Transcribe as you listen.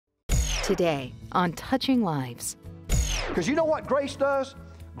Today on Touching Lives. Because you know what grace does?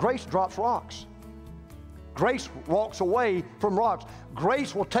 Grace drops rocks. Grace walks away from rocks.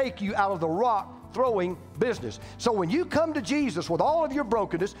 Grace will take you out of the rock throwing business. So when you come to Jesus with all of your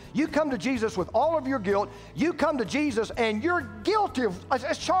brokenness, you come to Jesus with all of your guilt, you come to Jesus and you're guilty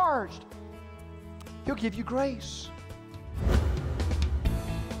as charged, He'll give you grace.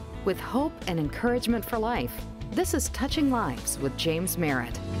 With hope and encouragement for life, this is Touching Lives with James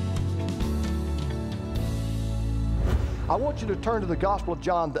Merritt. I want you to turn to the Gospel of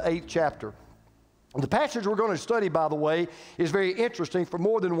John, the 8th chapter. The passage we're going to study, by the way, is very interesting for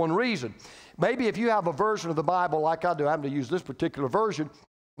more than one reason. Maybe if you have a version of the Bible like I do, I happen to use this particular version,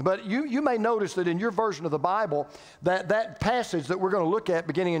 but you may notice that in your version of the Bible, that passage that we're going to look at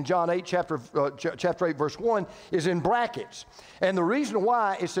beginning in John 8, chapter 8, verse 1, is in brackets. And the reason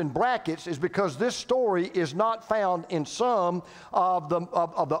why it's in brackets is because this story is not found in some of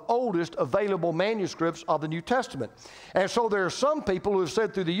the oldest available manuscripts of the New Testament. And so there are some people who have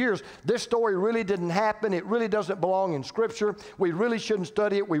said through the years, this story really didn't happen. It really doesn't belong in Scripture. We really shouldn't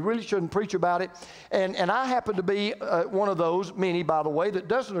study it. We really shouldn't preach about it. And I happen to be one of those, many, by the way, that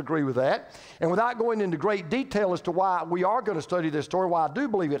doesn't agree with that. And without going into great detail as to why we are going to study this story, why I do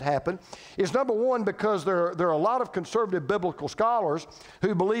believe it happened, is number one, because there are a lot of conservative biblical scholars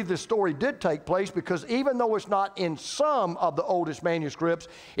who believe this story did take place, because even though it's not in some of the oldest manuscripts,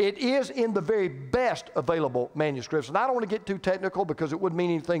 it is in the very best available manuscripts. And I don't want to get too technical because it wouldn't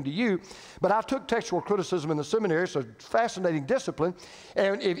mean anything to you, but I took textual criticism in the seminary. It's a fascinating discipline.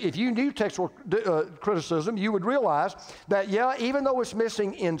 And if you knew textual criticism, you would realize that, yeah, even though it's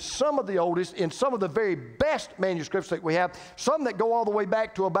missing in some of the oldest, in some of the very best manuscripts that we have, some that go all the way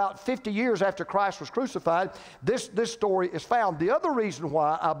back to about 50 years after Christ was crucified, this story is found. The other reason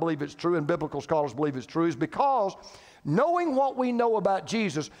why I believe it's true, and biblical scholars believe it's true, is because knowing what we know about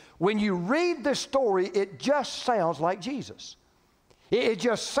Jesus, when you read this story, it just sounds like Jesus. It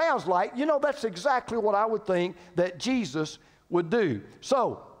just sounds like, that's exactly what I would think that Jesus would do.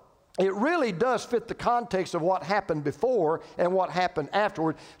 So, it really does fit the context of what happened before and what happened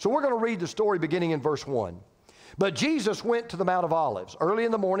afterward. So we're going to read the story beginning in verse 1. But Jesus went to the Mount of Olives. Early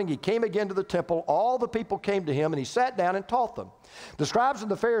in the morning, he came again to the temple. All the people came to him, and he sat down and taught them. The scribes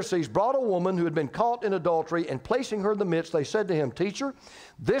and the Pharisees brought a woman who had been caught in adultery, and placing her in the midst, they said to him, "Teacher,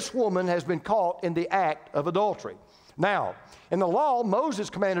 this woman has been caught in the act of adultery. Now, in the law, Moses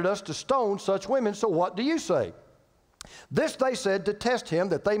commanded us to stone such women, so what do you say?" This they said to test him,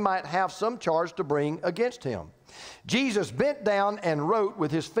 that they might have some charge to bring against him. Jesus bent down and wrote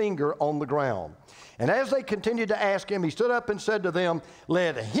with his finger on the ground. And as they continued to ask him, he stood up and said to them,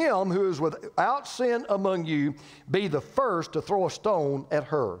 "Let him who is without sin among you be the first to throw a stone at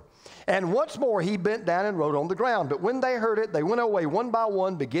her." And once more he bent down and wrote on the ground. But when they heard it, they went away one by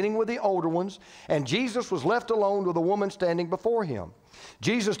one, beginning with the older ones. And Jesus was left alone with a woman standing before him.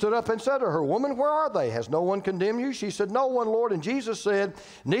 Jesus stood up and said to her, "Woman, where are they? Has no one condemned you?" She said, "No one, Lord." And Jesus said,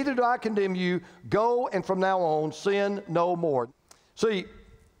 "Neither do I condemn you. Go, and from now on sin no more." See,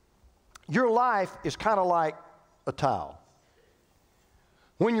 your life is kind of like a tile.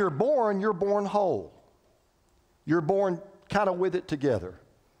 When you're born whole. You're born kind of with it together.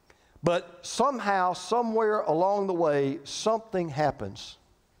 But somehow, somewhere along the way, something happens.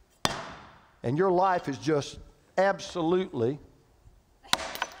 And your life is just absolutely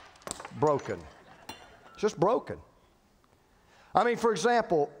broken. It's just broken. I mean, for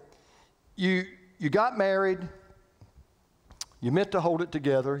example, you got married. You meant to hold it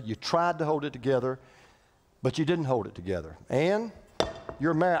together. You tried to hold it together, but you didn't hold it together. And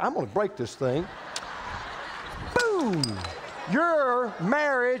you're married. I'm going to break this thing. Boom! Your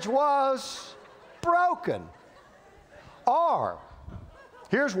marriage was broken. Or,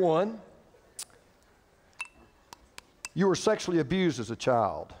 here's one. You were sexually abused as a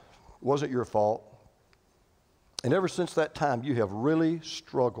child. It wasn't your fault. And ever since that time, you have really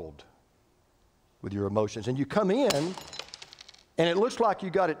struggled with your emotions. And you come in, and it looks like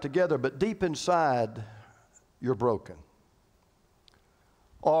you got it together, but deep inside, you're broken.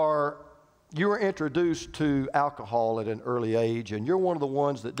 Or you were introduced to alcohol at an early age, and you're one of the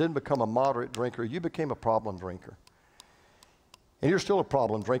ones that didn't become a moderate drinker. You became a problem drinker. And you're still a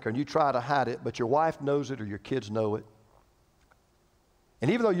problem drinker, and you try to hide it, but your wife knows it or your kids know it. And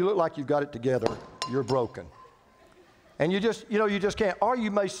even though you look like you've got it together, you're broken. And you just can't. Or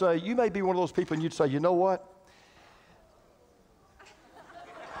you may say, you may be one of those people, and you'd say, "You know what?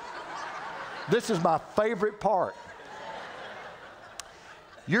 This is my favorite part."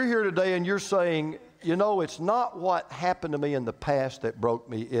 You're here today and you're saying, it's not what happened to me in the past that broke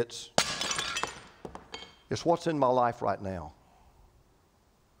me. It's what's in my life right now.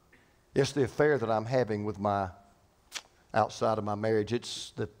 It's the affair that I'm having with outside of my marriage.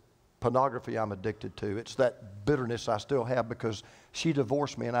 It's the pornography I'm addicted to. It's that bitterness I still have because she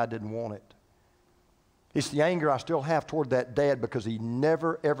divorced me and I didn't want it. It's the anger I still have toward that dad because he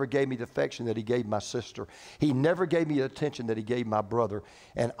never, ever gave me the affection that he gave my sister. He never gave me the attention that he gave my brother.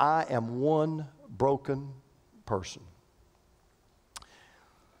 And I am one broken person.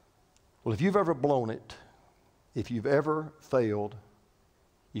 Well, if you've ever blown it, if you've ever failed,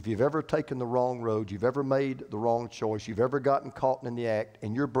 if you've ever taken the wrong road, you've ever made the wrong choice, you've ever gotten caught in the act,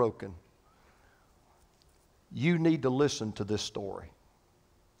 and you're broken, you need to listen to this story.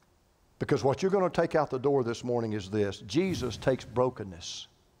 Because what you're going to take out the door this morning is this: Jesus takes brokenness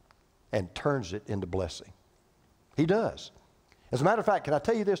and turns it into blessing. He does. As a matter of fact, can I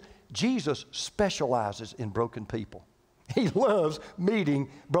tell you this? Jesus specializes in broken people. He loves meeting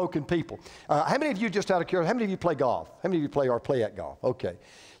broken people. How many of you, just out of curiosity, how many of you play golf? How many of you play at golf? Okay.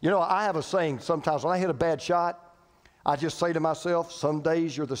 You know, I have a saying sometimes when I hit a bad shot, I just say to myself, some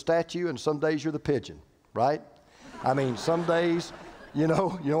days you're the statue and some days you're the pigeon, right? I mean, some days, you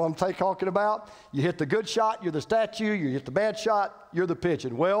know what I'm talking about? You hit the good shot, you're the statue. You hit the bad shot, you're the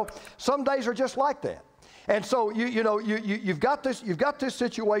pigeon. Well, some days are just like that. And so, you've got this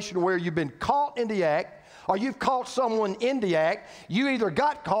situation where you've been caught in the act, or you've caught someone in the act. You either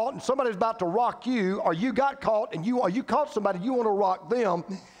got caught and somebody's about to rock you, or you got caught and you caught somebody, you want to rock them.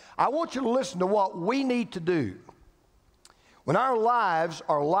 I want you to listen to what we need to do. When our lives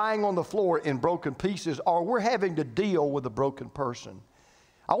are lying on the floor in broken pieces, or we're having to deal with a broken person,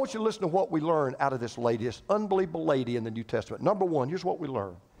 I want you to listen to what we learn out of this lady, this unbelievable lady in the New Testament. Number one, here's what we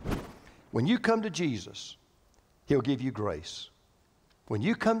learn. When you come to Jesus, He'll give you grace. When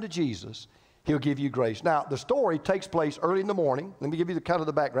you come to Jesus, He'll give you grace. Now, the story takes place early in the morning. Let me give you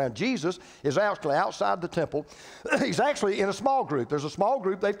the background. Jesus is actually outside the temple. He's actually in a small group. There's a small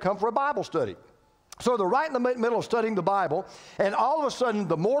group. They've come for a Bible study. So they're right in the middle of studying the Bible, and all of a sudden,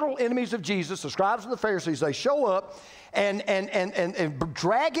 the mortal enemies of Jesus, the scribes and the Pharisees, they show up and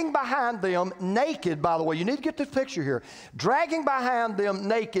dragging behind them naked, by the way. You need to get this picture here. Dragging behind them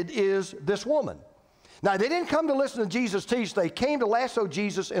naked is this woman. Now, they didn't come to listen to Jesus teach. They came to lasso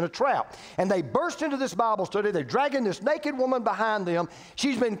Jesus in a trap. And they burst into this Bible study. They're dragging this naked woman behind them.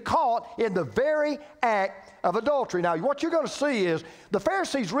 She's been caught in the very act of adultery. Now, what you're going to see is the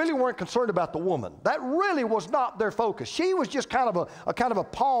Pharisees really weren't concerned about the woman. That really was not their focus. She was just kind of a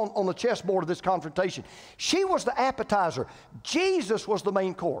pawn on the chessboard of this confrontation. She was the appetizer. Jesus was the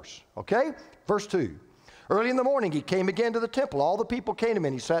main course. Okay? Verse 2. Early in the morning, he came again to the temple. All the people came to him,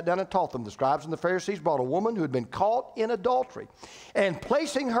 and he sat down and taught them. The scribes and the Pharisees brought a woman who had been caught in adultery. And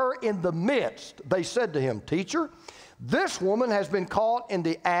placing her in the midst, they said to him, Teacher, this woman has been caught in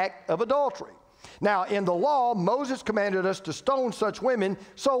the act of adultery. Now, in the law, Moses commanded us to stone such women.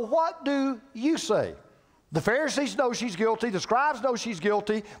 So what do you say? The Pharisees know she's guilty. The scribes know she's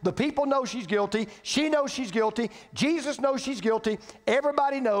guilty. The people know she's guilty. She knows she's guilty. Jesus knows she's guilty.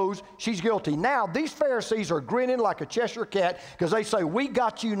 Everybody knows she's guilty. Now, these Pharisees are grinning like a Cheshire cat because they say, we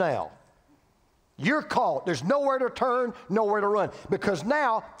got you now. You're caught. There's nowhere to turn, nowhere to run. Because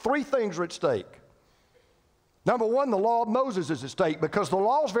now, three things are at stake. Number one, the law of Moses is at stake because the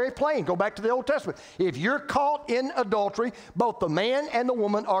law is very plain. Go back to the Old Testament. If you're caught in adultery, both the man and the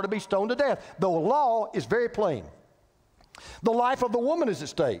woman are to be stoned to death. The law is very plain. The life of the woman is at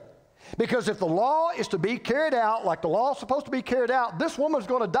stake because if the law is to be carried out like the law is supposed to be carried out, this woman's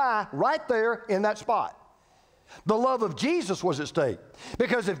going to die right there in that spot. The love of Jesus was at stake.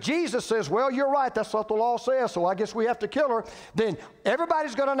 Because if Jesus says, well, you're right, that's what the law says, so I guess we have to kill her, then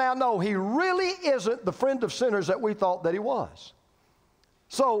everybody's going to now know he really isn't the friend of sinners that we thought that he was.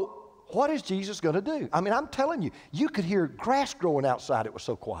 So what is Jesus going to do? I mean, I'm telling you, you could hear grass growing outside. It was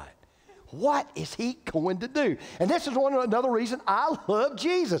so quiet. What is he going to do? And this is another reason I love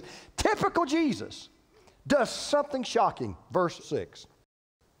Jesus. Typical Jesus does something shocking. Verse 6.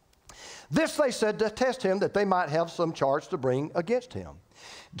 This they said to test him that they might have some charge to bring against him.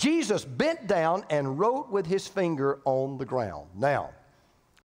 Jesus bent down and wrote with his finger on the ground. Now,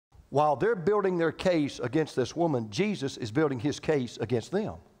 while they're building their case against this woman, Jesus is building his case against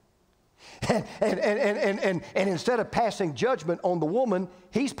them. And instead of passing judgment on the woman,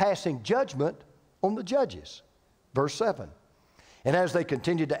 he's passing judgment on the judges. Verse 7. And as they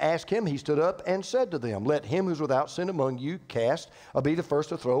continued to ask him, he stood up and said to them, let him who's without sin among you be the first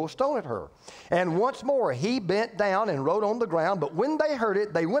to throw a stone at her. And once more he bent down and wrote on the ground, but when they heard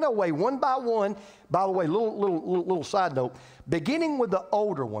it, they went away one by one. By the way, little side note, beginning with the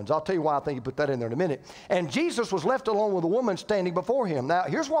older ones. I'll tell you why I think he put that in there in a minute. And Jesus was left alone with a woman standing before him. Now,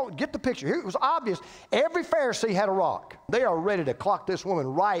 here's what, get the picture. Here, it was obvious. Every Pharisee had a rock. They are ready to clock this woman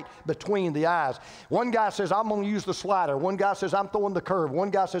right between the eyes. One guy says, I'm going to use the slider. One guy says, I'm throwing the curve.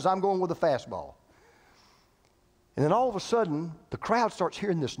 One guy says, I'm going with the fastball. And then all of a sudden, the crowd starts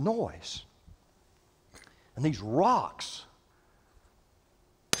hearing this noise. And these rocks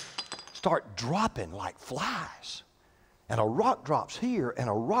start dropping like flies. And a rock drops here and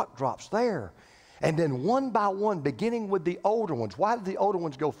a rock drops there. And then one by one, beginning with the older ones. Why did the older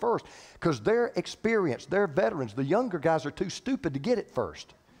ones go first? Because they're experienced, they're veterans. The younger guys are too stupid to get it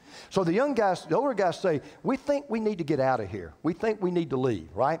first. So the older guys say, we think we need to get out of here. We think we need to leave,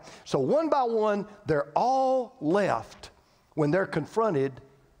 right? So one by one, they're all left when they're confronted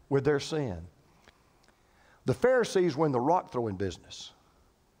with their sin. The Pharisees were in the rock throwing business.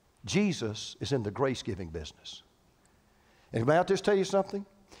 Jesus is in the grace-giving business. And may I just tell you something?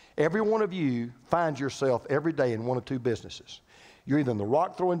 Every one of you finds yourself every day in one of two businesses. You're either in the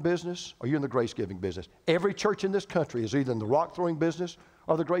rock-throwing business or you're in the grace-giving business. Every church in this country is either in the rock-throwing business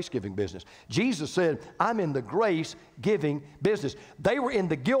or the grace-giving business. Jesus said, I'm in the grace-giving business. They were in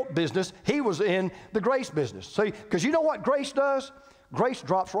the guilt business. He was in the grace business. See, because you know what grace does? Grace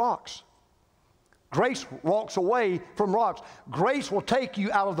drops rocks. Grace walks away from rocks. Grace will take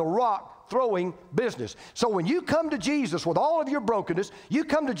you out of the rock throwing business. So when you come to Jesus with all of your brokenness, you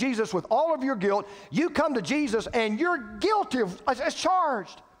come to Jesus with all of your guilt, you come to Jesus and you're guilty as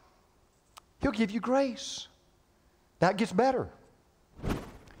charged, He'll give you grace. That gets better.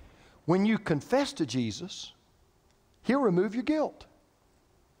 When you confess to Jesus, He'll remove your guilt.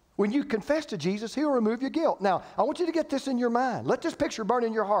 When you confess to Jesus, He'll remove your guilt. Now, I want you to get this in your mind. Let this picture burn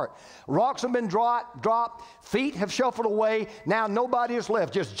in your heart. Rocks have been dropped. Feet have shuffled away. Now nobody is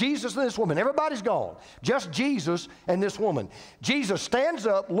left. Just Jesus and this woman. Everybody's gone. Just Jesus and this woman. Jesus stands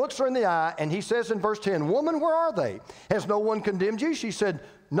up, looks her in the eye, and He says in verse 10, woman, where are they? Has no one condemned you? She said,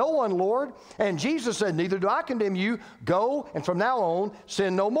 no one, Lord. And Jesus said, neither do I condemn you. Go, and from now on,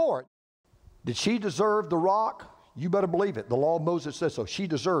 sin no more. Did she deserve the rock? You better believe it. The law of Moses says so. She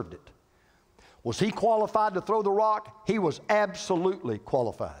deserved it. Was he qualified to throw the rock? He was absolutely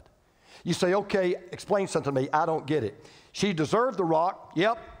qualified. You say, okay, explain something to me. I don't get it. She deserved the rock.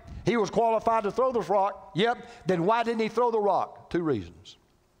 Yep. He was qualified to throw this rock. Yep. Then why didn't he throw the rock? Two reasons.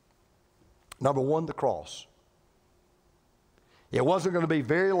 Number one, the cross. It wasn't going to be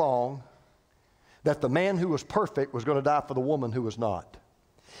very long that the man who was perfect was going to die for the woman who was not.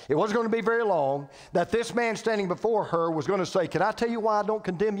 It wasn't going to be very long that this man standing before her was going to say, can I tell you why I don't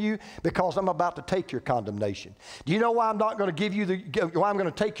condemn you? Because I'm about to take your condemnation. Do you know why I'm not going to give you why I'm going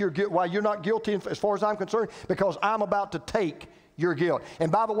to take your guilt, why you're not guilty as far as I'm concerned? Because I'm about to take your guilt.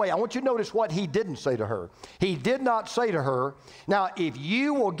 And by the way, I want you to notice what he didn't say to her. He did not say to her, now if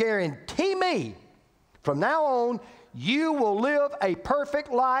you will guarantee me from now on, you will live a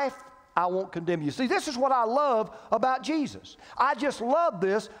perfect life, I won't condemn you. See, this is what I love about Jesus. I just love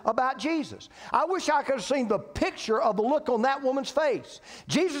this about Jesus. I wish I could have seen the picture of the look on that woman's face.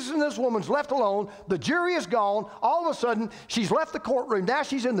 Jesus and this woman's left alone. The jury is gone. All of a sudden, she's left the courtroom. Now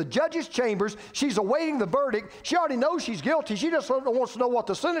she's in the judge's chambers. She's awaiting the verdict. She already knows she's guilty. She just wants to know what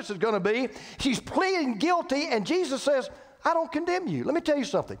the sentence is going to be. She's pleading guilty, and Jesus says, I don't condemn you. Let me tell you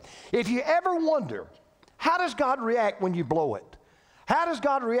something. If you ever wonder, how does God react when you blow it? How does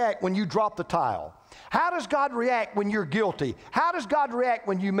God react when you drop the tile? How does God react when you're guilty? How does God react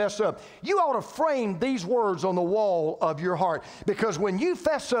when you mess up? You ought to frame these words on the wall of your heart, because when you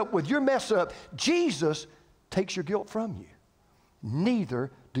fess up with your mess up, Jesus takes your guilt from you. Neither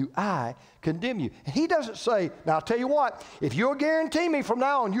do I condemn you. He doesn't say, now I'll tell you what, if you'll guarantee me from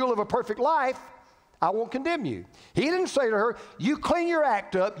now on you'll live a perfect life, I won't condemn you. He didn't say to her, you clean your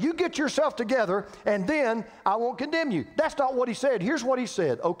act up, you get yourself together, and then I won't condemn you. That's not what he said. Here's what he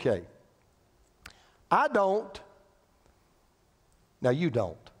said. Okay, I don't. Now you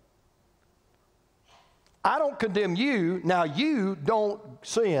don't. I don't condemn you. Now you don't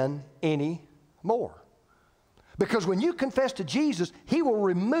sin anymore. Because when you confess to Jesus, He will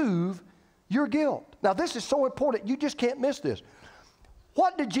remove your guilt. Now this is so important. You just can't miss this.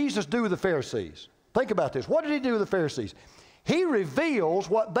 What did Jesus do with the Pharisees? Think about this. What did He do with the Pharisees? He reveals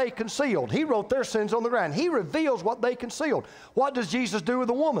what they concealed. He wrote their sins on the ground. He reveals what they concealed. What does Jesus do with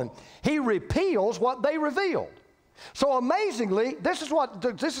the woman? He repeals what they revealed. So amazingly, this is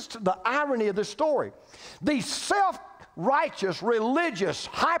the irony of this story. These righteous, religious,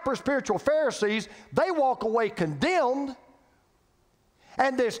 hyper-spiritual Pharisees, they walk away condemned,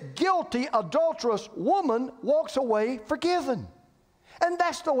 and this guilty, adulterous woman walks away forgiven. And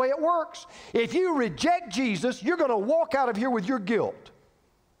that's the way it works. If you reject Jesus, you're going to walk out of here with your guilt.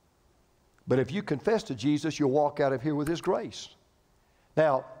 But if you confess to Jesus, you'll walk out of here with His grace.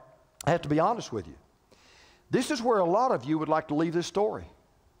 Now, I have to be honest with you. This is where a lot of you would like to leave this story.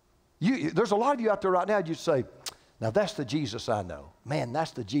 There's a lot of you out there right now, you'd say, now that's the Jesus I know. Man,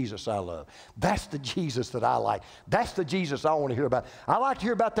 that's the Jesus I love. That's the Jesus that I like. That's the Jesus I want to hear about. I like to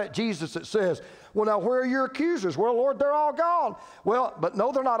hear about that Jesus that says, well, now where are your accusers? Well, Lord, they're all gone. Well, but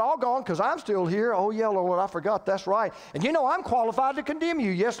no, they're not all gone because I'm still here. Oh, yeah, Lord, I forgot. That's right. And you know, I'm qualified to condemn you.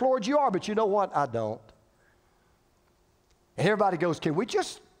 Yes, Lord, you are. But you know what? I don't. And everybody goes, can we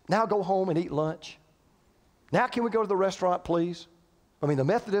just now go home and eat lunch? Now can we go to the restaurant, please? I mean, the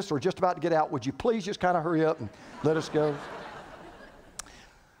Methodists are just about to get out. Would you please just kind of hurry up and let us go?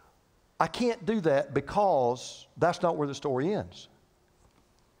 I can't do that because that's not where the story ends.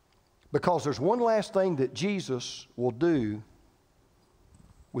 Because there's one last thing that Jesus will do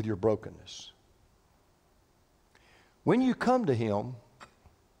with your brokenness. When you come to Him,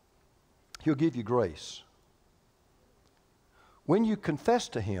 He'll give you grace. When you confess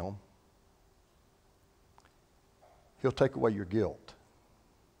to Him, He'll take away your guilt.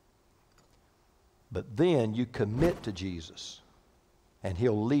 But then you commit to Jesus, and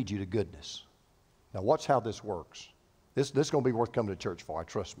He'll lead you to goodness. Now watch how this works. This is going to be worth coming to church for,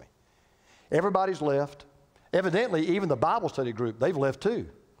 trust me. Everybody's left. Evidently, even the Bible study group, they've left too.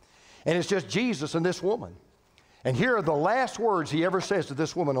 And it's just Jesus and this woman. And here are the last words He ever says to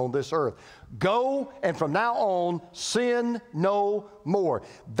this woman on this earth. Go, and from now on, sin no more.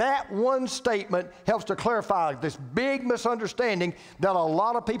 That one statement helps to clarify this big misunderstanding that a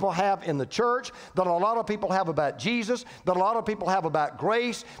lot of people have in the church, that a lot of people have about Jesus, that a lot of people have about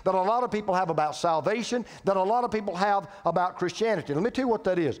grace, that a lot of people have about salvation, that a lot of people have about Christianity. Let me tell you what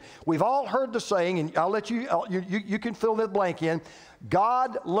that is. We've all heard the saying, and I'll let you, you can fill that blank in.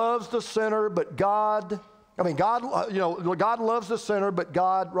 God loves the sinner, but God loves the sinner, but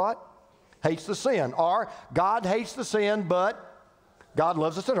God, right? Hates the sin. Or God hates the sin, but God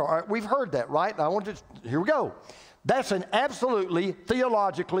loves the sinner. All right, we've heard that, right? Here we go. That's an absolutely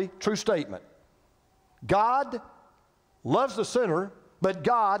theologically true statement. God loves the sinner, but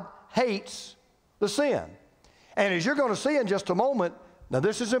God hates the sin. And as you're going to see in just a moment, now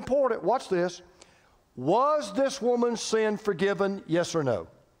this is important. Watch this. Was this woman's sin forgiven? Yes or no?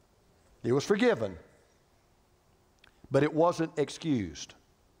 It was forgiven. But it wasn't excused.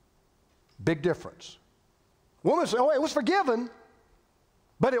 Big difference. Woman said, oh, it was forgiven,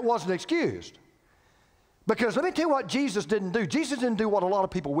 but it wasn't excused. Because let me tell you what Jesus didn't do. Jesus didn't do what a lot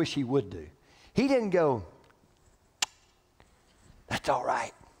of people wish He would do. He didn't go, that's all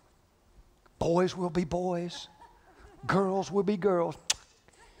right. Boys will be boys. Girls will be girls.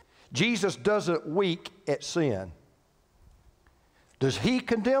 Jesus doesn't wink at sin. Does He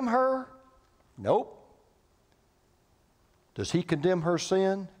condemn her? Nope. Does He condemn her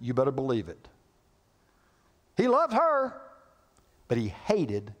sin? You better believe it. He loved her, but He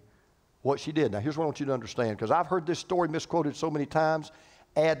hated what she did. Now, here's what I want you to understand, because I've heard this story misquoted so many times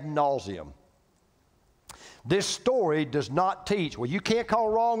ad nauseum. This story does not teach, well, you can't call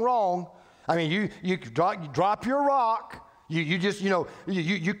wrong wrong. I mean, you drop your rock.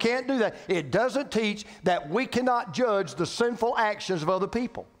 You can't do that. It doesn't teach that we cannot judge the sinful actions of other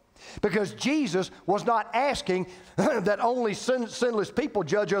people. Because Jesus was not asking that only sinless people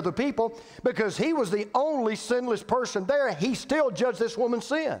judge other people, because He was the only sinless person there. He still judged this woman's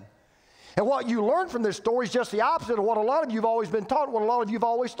sin. And what you learn from this story is just the opposite of what a lot of you have always been taught, what a lot of you have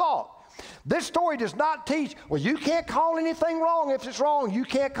always thought. This story does not teach, well, you can't call anything wrong if it's wrong. You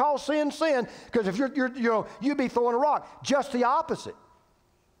can't call sin sin, because if you'd be throwing a rock. Just the opposite.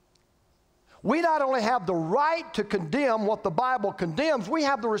 We not only have the right to condemn what the Bible condemns, we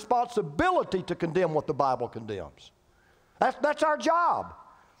have the responsibility to condemn what the Bible condemns. That's our job.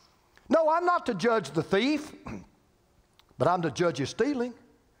 No, I'm not to judge the thief, but I'm to judge his stealing.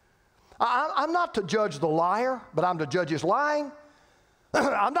 I'm not to judge the liar, but I'm to judge his lying.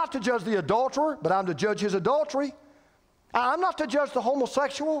 I'm not to judge the adulterer, but I'm to judge his adultery. I'm not to judge the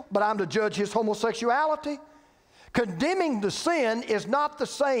homosexual, but I'm to judge his homosexuality. Condemning the sin is not the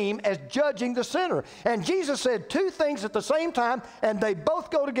same as judging the sinner. And Jesus said two things at the same time, and they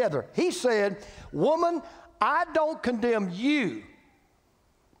both go together. He said, woman, I don't condemn you,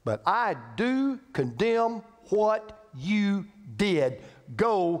 but I do condemn what you did.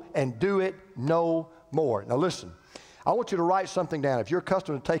 Go and do it no more. Now listen, I want you to write something down. If you're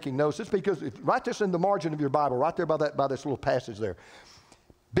accustomed to taking notes, it's because, write this in the margin of your Bible, right there by this little passage there.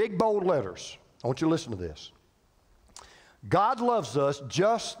 Big, bold letters. I want you to listen to this. God loves us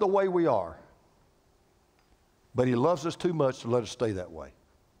just the way we are, but He loves us too much to let us stay that way.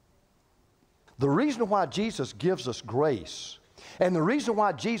 The reason why Jesus gives us grace and the reason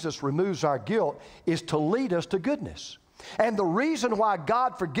why Jesus removes our guilt is to lead us to goodness. And the reason why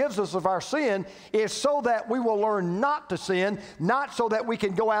God forgives us of our sin is so that we will learn not to sin, not so that we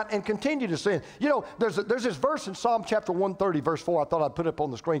can go out and continue to sin. You know, there's this verse in Psalm chapter 130, verse 4. I thought I'd put it up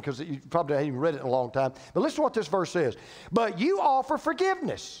on the screen because you probably haven't even read it in a long time. But listen to what this verse says. But you offer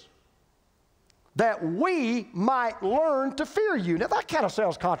forgiveness that we might learn to fear you. Now, that kind of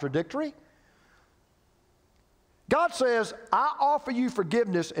sounds contradictory. God says, I offer you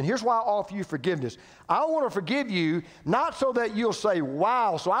forgiveness, and here's why I offer you forgiveness. I want to forgive you, not so that you'll say,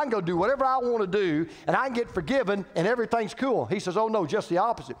 wow, so I can go do whatever I want to do, and I can get forgiven, and everything's cool. He says, oh, no, just the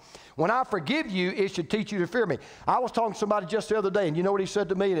opposite. When I forgive you, it should teach you to fear me. I was talking to somebody just the other day, and you know what he said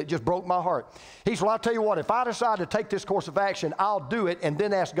to me, and it just broke my heart. He said, well, I'll tell you what, if I decide to take this course of action, I'll do it, and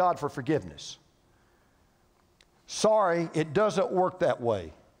then ask God for forgiveness. Sorry, it doesn't work that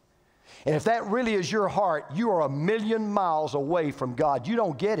way. And if that really is your heart, you are 1,000,000 miles away from God. You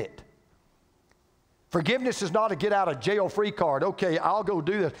don't get it. Forgiveness is not a get out of jail free card. Okay, I'll go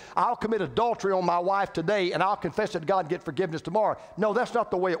do this. I'll commit adultery on my wife today and I'll confess it to God and get forgiveness tomorrow. No, that's not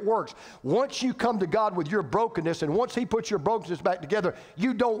the way it works. Once you come to God with your brokenness and once He puts your brokenness back together,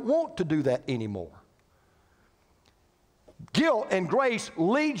 you don't want to do that anymore. Guilt and grace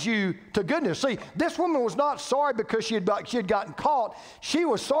leads you to goodness. See, this woman was not sorry because she had gotten caught. She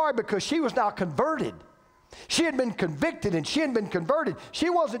was sorry because she was now converted. She had been convicted and she had been converted. She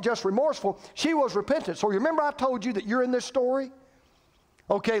wasn't just remorseful, she was repentant. So remember I told you that you're in this story?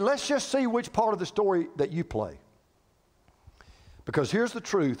 Okay, let's just see which part of the story that you play. Because here's the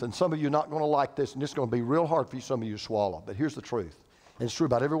truth, and some of you are not going to like this, and it's going to be real hard for you, some of you to swallow, but here's the truth. And it's true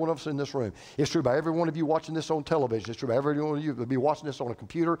about every one of us in this room. It's true about every one of you watching this on television. It's true about every one of you that will be watching this on a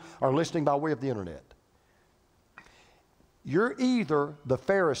computer or listening by way of the internet. You're either the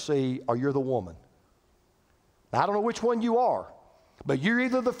Pharisee or you're the woman. Now, I don't know which one you are, but you're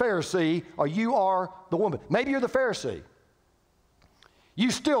either the Pharisee or you are the woman. Maybe you're the Pharisee.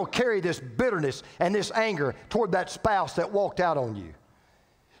 You still carry this bitterness and this anger toward that spouse that walked out on you,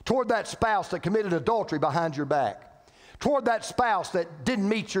 toward that spouse that committed adultery behind your back, toward that spouse that didn't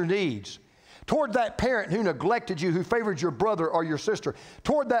meet your needs, toward that parent who neglected you, who favored your brother or your sister,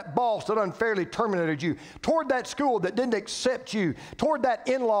 toward that boss that unfairly terminated you, toward that school that didn't accept you, toward that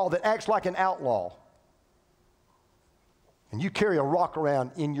in-law that acts like an outlaw. And you carry a rock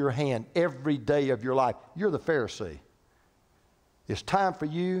around in your hand every day of your life. You're the Pharisee. It's time for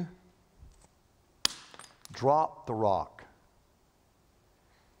you to drop the rock.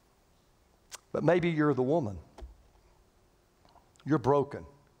 But maybe you're the woman. You're broken.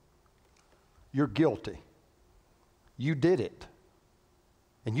 You're guilty. You did it.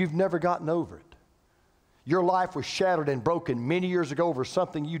 And you've never gotten over it. Your life was shattered and broken many years ago over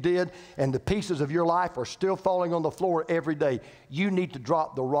something you did, and the pieces of your life are still falling on the floor every day. You need to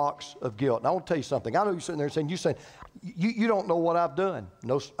drop the rocks of guilt. And I want to tell you something. I know you're sitting there saying, you don't know what I've done.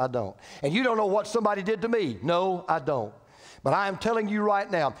 No, I don't. And you don't know what somebody did to me. No, I don't. But I am telling you right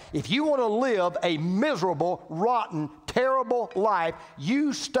now, if you want to live a miserable, rotten, terrible life,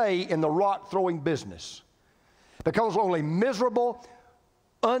 you stay in the rock-throwing business. Because only miserable,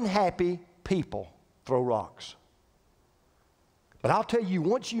 unhappy people throw rocks. But I'll tell you,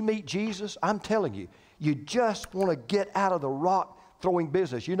 once you meet Jesus, I'm telling you, you just want to get out of the rock-throwing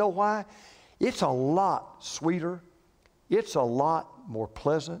business. You know why? It's a lot sweeter. It's a lot more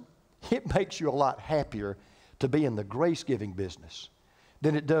pleasant. It makes you a lot happier to be in the grace-giving business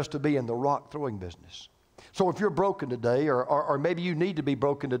than it does to be in the rock-throwing business. So if you're broken today, or maybe you need to be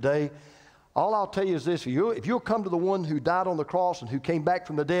broken today, all I'll tell you is this. If you'll come to the one who died on the cross and who came back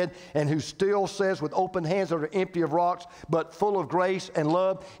from the dead and who still says with open hands that are empty of rocks but full of grace and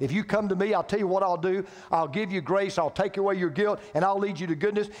love, if you come to me, I'll tell you what I'll do. I'll give you grace. I'll take away your guilt, and I'll lead you to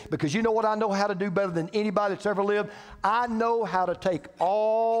goodness, because you know what I know how to do better than anybody that's ever lived? I know how to take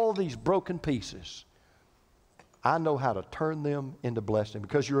all these broken pieces. I know how to turn them into blessing.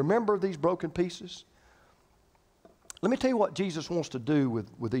 Because you remember these broken pieces? Let me tell you what Jesus wants to do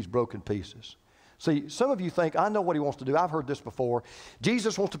with these broken pieces. See, some of you think, I know what He wants to do. I've heard this before.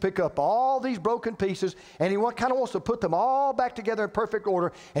 Jesus wants to pick up all these broken pieces, and He kind of wants to put them all back together in perfect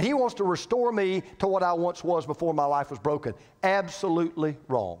order, and He wants to restore me to what I once was before my life was broken. Absolutely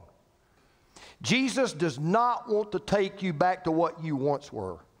wrong. Jesus does not want to take you back to what you once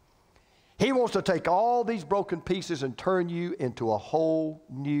were. He wants to take all these broken pieces and turn you into a whole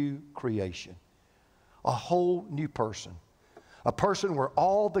new creation, a whole new person, a person where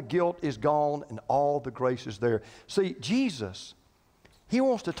all the guilt is gone and all the grace is there. See, Jesus, He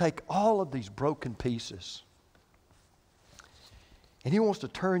wants to take all of these broken pieces and He wants to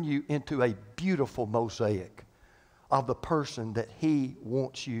turn you into a beautiful mosaic of the person that He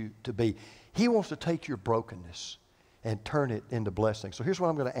wants you to be. He wants to take your brokenness and turn it into blessing. So here's what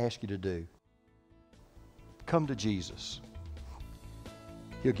I'm going to ask you to do. Come to Jesus.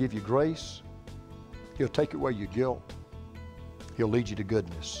 He'll give you grace. He'll take away your guilt. He'll lead you to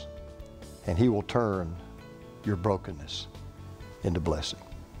goodness. And He will turn your brokenness into blessing.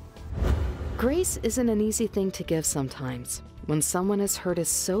 Grace isn't an easy thing to give sometimes. When someone has hurt us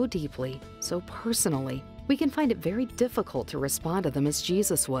so deeply, so personally, we can find it very difficult to respond to them as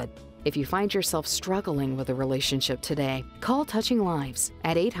Jesus would. If you find yourself struggling with a relationship today, call Touching Lives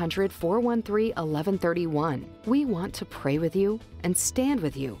at 800-413-1131. We want to pray with you and stand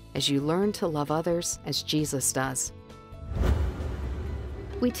with you as you learn to love others as Jesus does.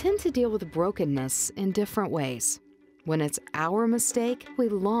 We tend to deal with brokenness in different ways. When it's our mistake, we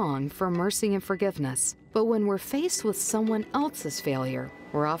long for mercy and forgiveness. But when we're faced with someone else's failure,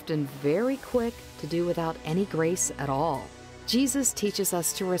 we're often very quick to do without any grace at all. Jesus teaches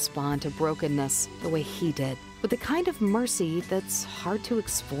us to respond to brokenness the way He did, with the kind of mercy that's hard to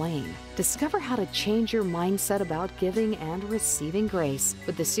explain. Discover how to change your mindset about giving and receiving grace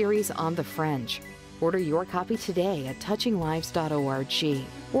with the series on the Fringe. Order your copy today at touchinglives.org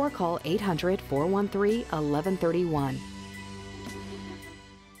or call 800-413-1131.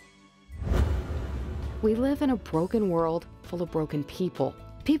 We live in a broken world full of broken people.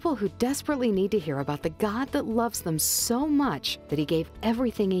 People who desperately need to hear about the God that loves them so much that He gave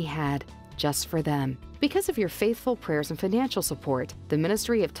everything He had just for them. Because of your faithful prayers and financial support, the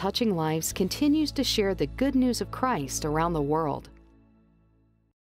ministry of Touching Lives continues to share the good news of Christ around the world.